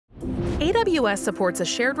AWS supports a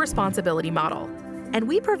shared responsibility model, and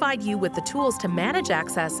we provide you with the tools to manage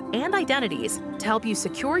access and identities to help you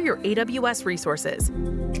secure your AWS resources.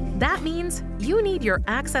 That means you need your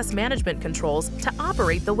access management controls to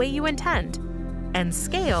operate the way you intend and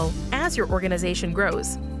scale as your organization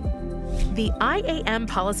grows. The IAM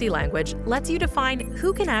policy language lets you define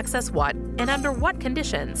who can access what and under what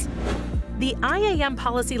conditions. The IAM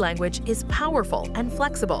policy language is powerful and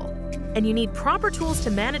flexible, and you need proper tools to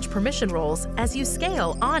manage permission roles as you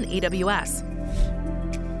scale on AWS.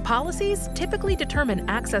 Policies typically determine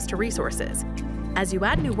access to resources. As you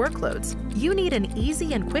add new workloads, you need an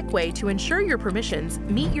easy and quick way to ensure your permissions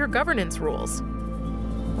meet your governance rules.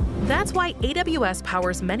 That's why AWS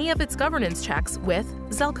powers many of its governance checks with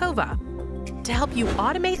Zelkova, to help you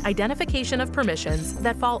automate identification of permissions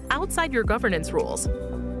that fall outside your governance rules,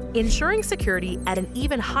 ensuring security at an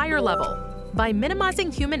even higher level by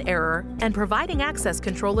minimizing human error and providing access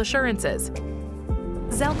control assurances.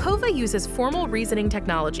 Zelkova uses formal reasoning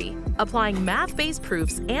technology, applying math-based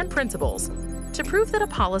proofs and principles to prove that a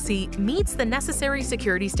policy meets the necessary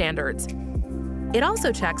security standards. It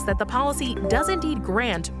also checks that the policy does indeed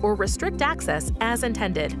grant or restrict access as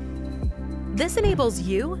intended. This enables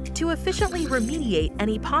you to efficiently remediate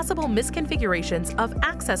any possible misconfigurations of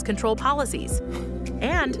access control policies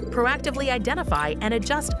and proactively identify and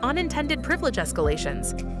adjust unintended privilege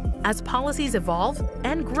escalations as policies evolve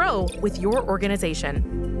and grow with your organization.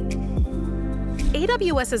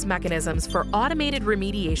 AWS's mechanisms for automated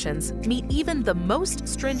remediations meet even the most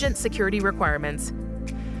stringent security requirements.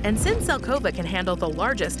 And since Zelkova can handle the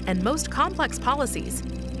largest and most complex policies,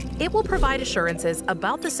 it will provide assurances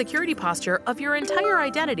about the security posture of your entire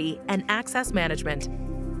identity and access management.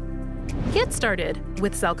 Get started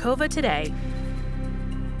with Zelkova today.